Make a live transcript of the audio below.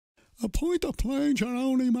A Pint-A-Plain's your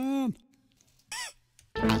only man.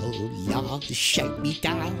 Oh Lord, shake me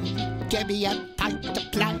down, give me a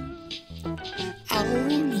Pint-A-Plain. Oh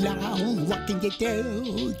Lord, what can you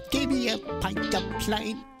do? Give me a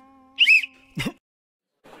Pint-A-Plain.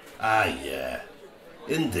 Ah, yeah.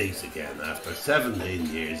 In digs again after 17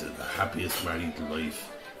 years of the happiest married life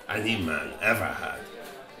any man ever had.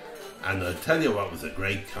 And I'll tell you what was a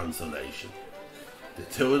great consolation. The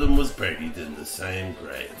two of them was buried in the same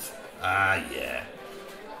grave. Ah, yeah.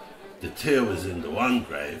 The two was in the one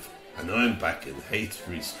grave, and I'm back in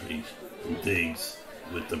Hastbury Street in digs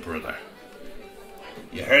with the brother.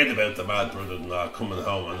 You heard about the mad brother-in-law coming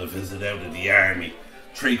home on a visit out of the army,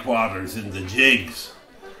 3/4 in the jigs.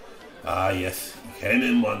 Ah, yes, he came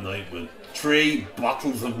in one night with 3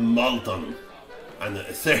 bottles of malt on him and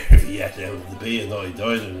a serviette out of the B&I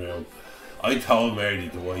dining room. I told Mary,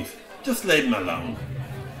 the wife, just leave him alone.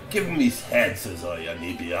 Give him his head, says I, and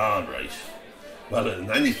he'll be all right. Well,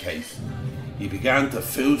 in any case, he began to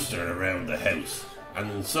fooster around the house,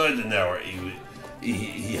 and inside an hour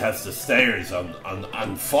he has the stairs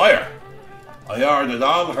on fire. I ordered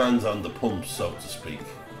all hands on the pump, so to speak.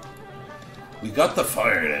 We got the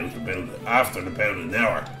fire out after about an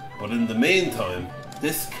hour, but in the meantime,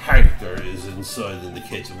 this character is inside in the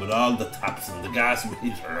kitchen with all the taps and the gas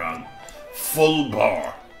meter on, full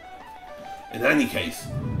bore. In any case,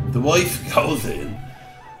 the wife goes in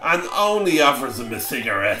and only offers him a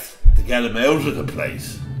cigarette to get him out of the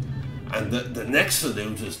place. And the next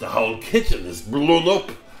salute is the whole kitchen is blown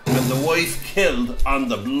up and the wife killed on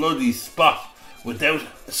the bloody spot without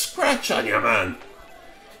a scratch on your man.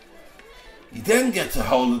 He then gets a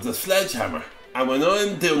hold of the sledgehammer, and when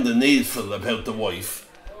I'm doing the needful about the wife,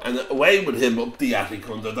 and away with him up the attic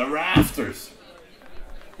under the rafters.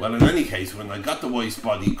 Well, in any case, when I got the wife's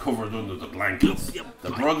body covered under the blankets, the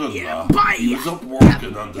brother-in-law, he was up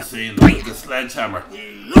working on the ceiling with the sledgehammer,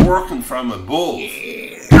 working from above,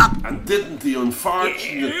 and didn't the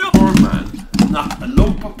unfortunate poor man knock a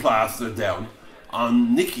lump of plaster down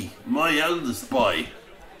on Nicky, my eldest boy,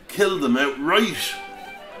 killed him outright.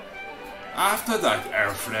 After that,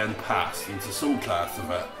 our friend passed into some class of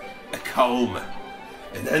a coma.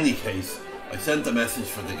 In any case, I sent a message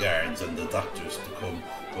for the guards and the doctors to come,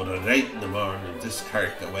 but at 8 in the morning this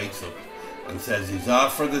character wakes up and says he's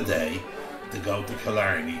off for the day to go to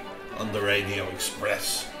Killarney on the Radio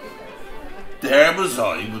Express. There was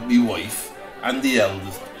I with my wife and the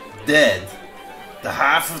eldest dead, the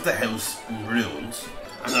half of the house in ruins,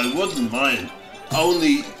 and I wouldn't mind,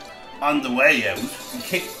 only on the way out he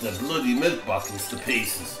kicked the bloody milk bottles to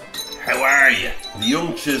pieces. How are you? The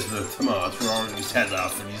young chiseler Tomas roaring his head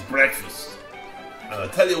off for his breakfast. And I'll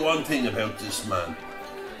tell you one thing about this man.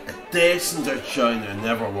 A decenter chiner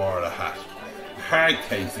never wore a hat. A hard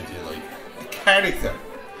case, if you like. A character.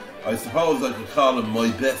 I suppose I could call him my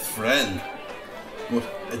best friend. But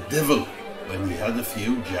a devil when we had a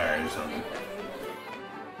few jars on him.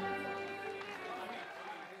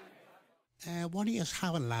 What are you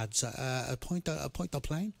having, lads? A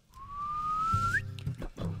Pint-A-Plain?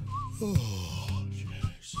 Oh,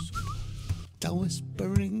 yes. The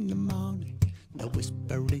whisper in the morning, the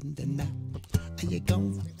whisper in the night. Are you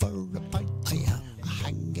going for a bite? I am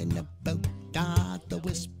hanging about. The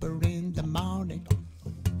whisper in the morning.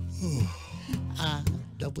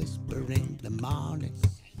 The whisper in the morning.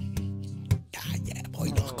 Yeah, boy,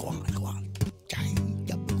 go on.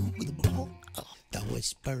 The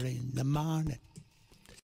whisper in the morning.